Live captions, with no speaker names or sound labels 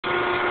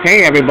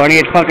Hey everybody,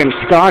 it's fucking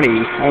Scotty.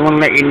 I want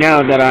to let you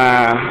know that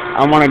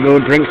I want to go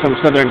drink some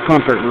Southern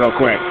Comfort real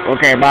quick.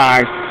 Okay,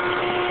 bye.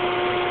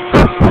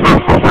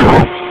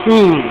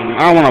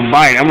 I don't want to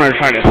buy it. I'm going to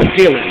try to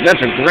steal it. That's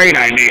a great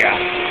idea.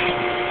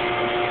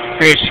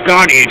 Hey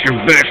Scotty, it's your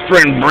best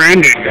friend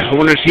Brandon. I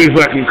want to see if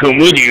I can come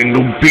with you and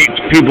go beat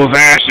people's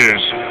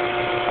asses.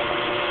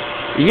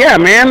 Yeah,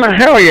 man.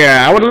 Hell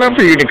yeah. I would love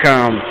for you to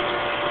come.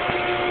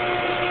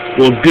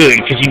 Well, good,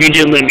 because if you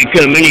didn't let me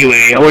come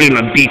anyway, I wasn't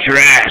going to beat your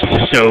ass,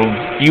 so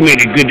you made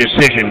a good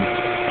decision.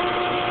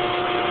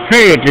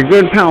 Hey, it's your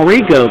good pal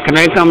Rico. Can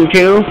I come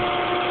too?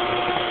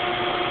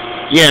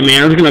 Yeah,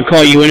 man, I was going to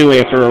call you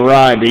anyway for a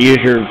ride to use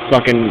your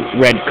fucking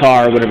red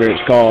car, whatever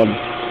it's called.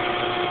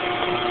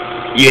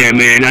 Yeah,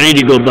 man, I need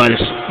to go by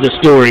the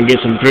store and get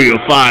some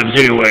 305s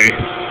anyway.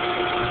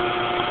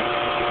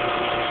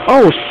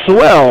 Oh,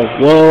 swell.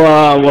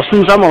 Well,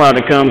 since I'm allowed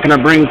to come, can I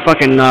bring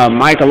fucking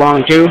Mike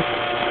along too?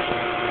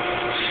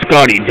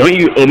 Scotty, don't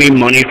you owe me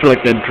money for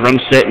like the drum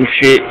set and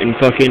shit and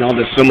fucking all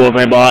the cymbals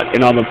I bought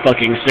and all the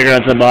fucking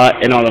cigarettes I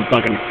bought and all the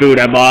fucking food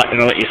I bought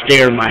and I'll let you stay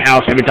over my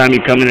house every time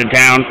you come into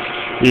town?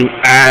 You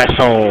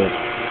asshole.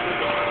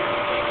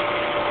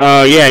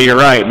 Yeah, you're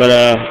right, but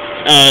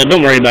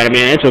don't worry about it,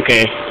 man. It's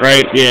okay,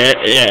 right? Yeah,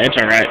 it's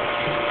alright.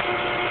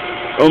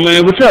 Oh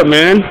man, what's up,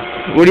 man?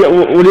 What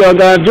are y'all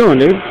guys doing,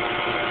 dude?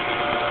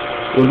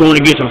 We're going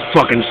to get some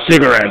fucking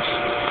cigarettes.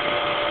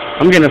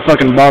 I'm getting a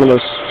fucking bottle of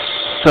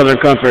Southern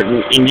Comfort,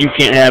 and you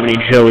can't have any,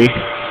 Joey.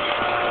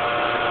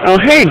 Oh,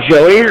 hey,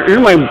 Joey, you're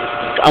my...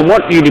 I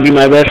want you to be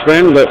my best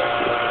friend, but...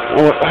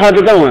 how's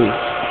it going?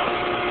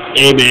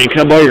 Hey, man, can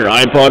I borrow your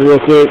iPod real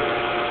quick?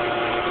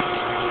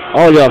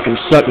 All y'all can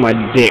suck my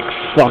dick.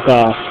 Fuck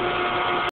off.